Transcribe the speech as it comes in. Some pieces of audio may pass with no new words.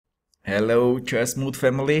Hello Chessmood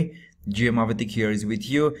family, GMAVATIC here is with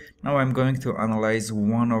you. Now I'm going to analyze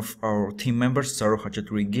one of our team members, Saro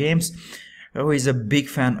Khachaturi Games, who is a big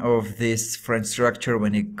fan of this French structure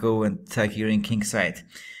when you go and attack here in kingside.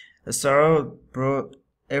 Saro, bro,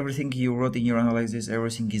 everything you wrote in your analysis,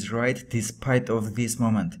 everything is right despite of this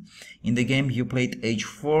moment. In the game you played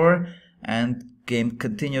h4 and game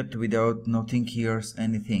continued without noting here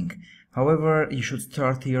anything. However, you should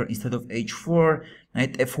start here instead of h4,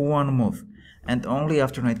 knight f1 move, and only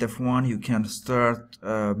after knight f1 you can start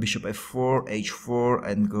bishop f4, h4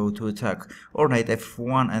 and go to attack, or knight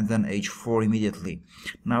f1 and then h4 immediately.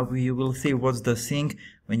 Now you will see what's the thing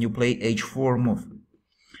when you play h4 move.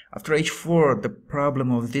 After h4, the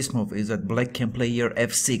problem of this move is that black can play here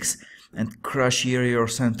f6 and crush here your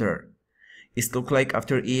center. It looks like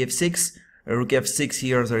after ef6, rook f6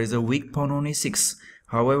 here there is a weak pawn on e6.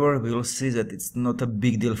 However, we will see that it's not a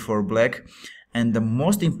big deal for black, and the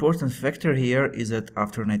most important factor here is that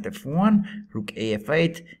after knight f1, rook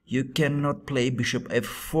af8, you cannot play bishop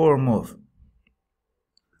f4 move.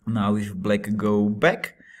 Now if black go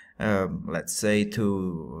back, let's say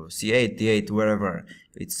to c8, d8, wherever,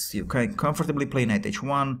 you can comfortably play knight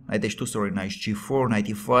h1, knight h2, sorry, knight g4, knight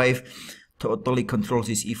e5, totally controls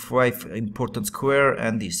this e5 important square,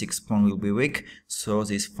 and the e6 pawn will be weak, so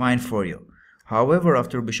this is fine for you. However,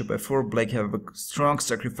 after bishop f4, black have a strong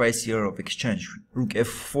sacrifice here of exchange, rook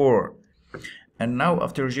f4. And now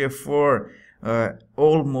after gf4,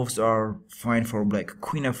 all moves are fine for black.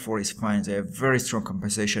 Queen f4 is fine, they have very strong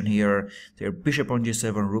compensation here. Their bishop on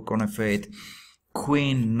g7, rook on f8,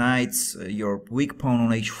 queen, knights, your weak pawn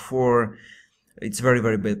on h4. It's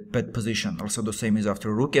very bad position. Also the same is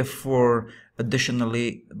after rook f4.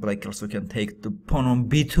 Additionally, black also can take the pawn on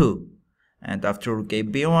b2. And after rook a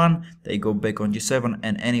b1, they go back on g7,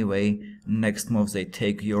 and anyway, next move they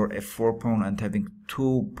take your f4 pawn and having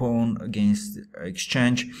two pawn against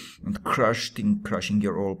exchange and crushing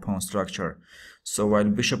your whole pawn structure. So while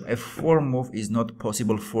bishop f4 move is not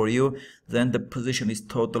possible for you, then the position is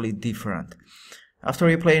totally different. After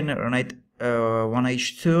you play knight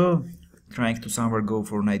 1h2, trying to somewhere go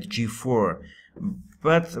for knight g4,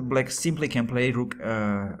 but black simply can play rook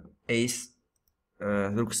ace.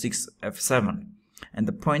 Rook 6 f7, and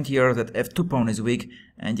the point here that f2 pawn is weak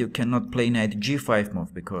and you cannot play knight g5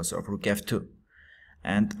 move because of rook f2.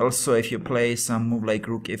 And also if you play some move like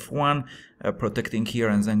rook f1, protecting here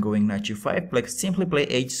and then going knight g5, black simply play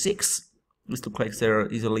h6. This looks like there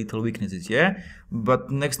is a little weaknesses, yeah,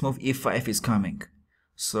 but next move e5 is coming.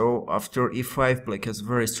 So after e5, black has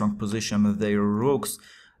very strong position with their rooks.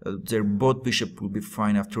 Their both bishop will be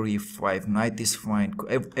fine after e5, knight is fine,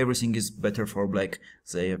 everything is better for black.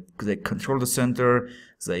 They control the center,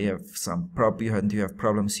 they have some you have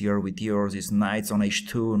problems here with yours, is knights on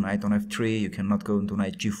h2, knight on f3, you cannot go into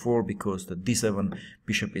knight g4 because the d7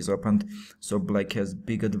 bishop is opened, so black has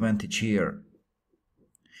big advantage here.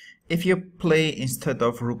 If you play instead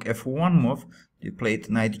of rook f1 move, you played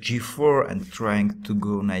knight g4 and trying to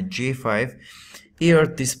go knight g5. Here,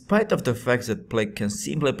 despite of the fact that black can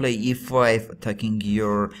simply play e5 attacking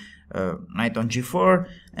your knight on g4,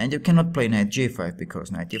 and you cannot play knight g5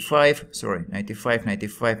 because knight e5, knight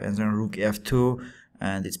e5, and then rook f2,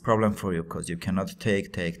 and it's problem for you because you cannot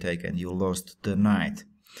take, and you lost the knight.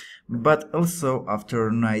 But also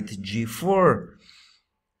after knight g4,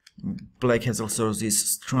 black has also this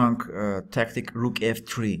strong tactic rook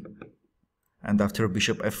f3, and after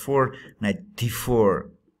bishop f4, knight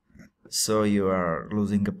d4. So you are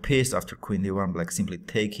losing a piece. After queen d1, black simply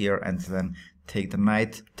take here and then take the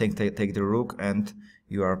knight, take the rook, and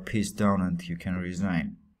you are pieced down and you can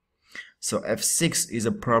resign. So f6 is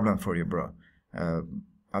a problem for you, bro.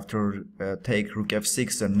 After take rook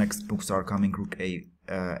f6, the next moves are coming rook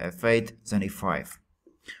f8, then e5.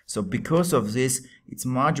 So because of this, it's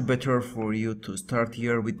much better for you to start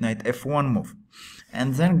here with knight f1 move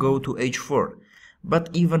and then go to h4.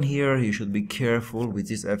 But even here you should be careful with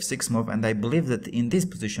this f6 move, and I believe that in this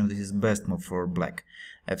position this is best move for black,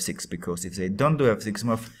 f6, because if they don't do f6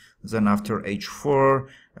 move, then after h4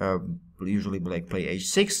 usually black play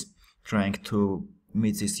h6, trying to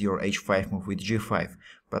meet this your h5 move with g5.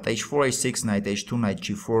 But h4, h6, knight h2, knight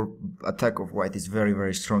g4 attack of white is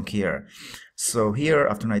very strong here. So here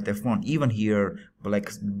after knight f1, even here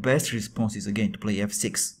black's best response is again to play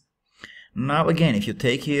f6. Now again, if you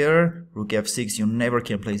take here rook f6, you never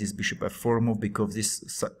can play this bishop f4 move because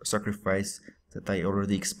this sacrifice that I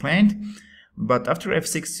already explained. But after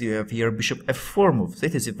f6 you have here bishop f4 move.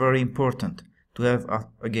 That is very important to have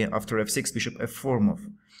again after f6 bishop f4 move.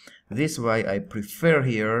 This is why I prefer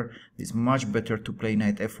here, it's much better to play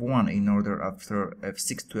knight f1 in order after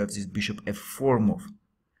f6 to have this bishop f4 move.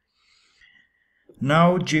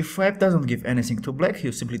 Now g5 doesn't give anything to black,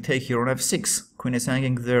 you simply take here on f6. Queen is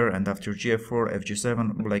hanging there, and after gf4,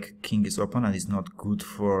 fg7, black king is open and is not good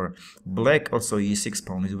for black. Also e6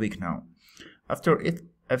 pawn is weak now. After it,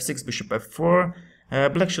 f6, bishop f4,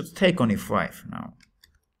 black should take on e5 now.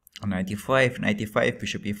 On knight e5, knight e5,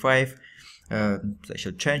 bishop e5, they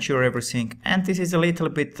should change your everything, and this is a little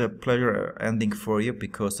bit pleasure ending for you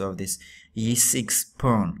because of this e6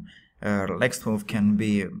 pawn. Next move can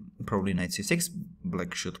be probably knight c6,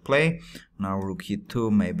 black should play. Now rook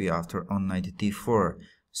e2, maybe after on knight d4.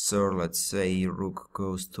 So let's say rook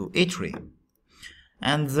goes to e3.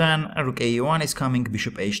 And then rook a1 is coming,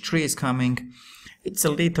 bishop h3 is coming. It's a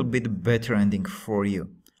little bit better ending for you.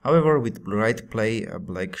 However, with right play,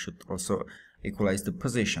 black should also equalize the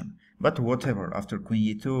position. But whatever, after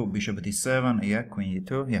queen e2, bishop d7, queen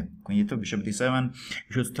e2, bishop d7,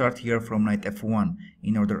 you should start here from knight f1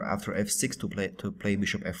 in order after f6 to play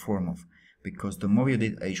bishop f4 move. Because the move you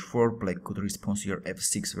did h4, black could respond to your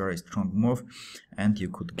f6 very strong move, and you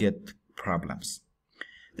could get problems.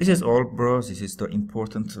 This is all, bros. This is the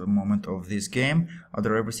important moment of this game.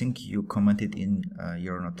 Other everything you commented in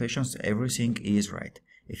your notations, everything is right.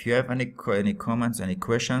 If you have any comments, any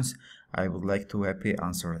questions, I would like to happy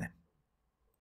answer them.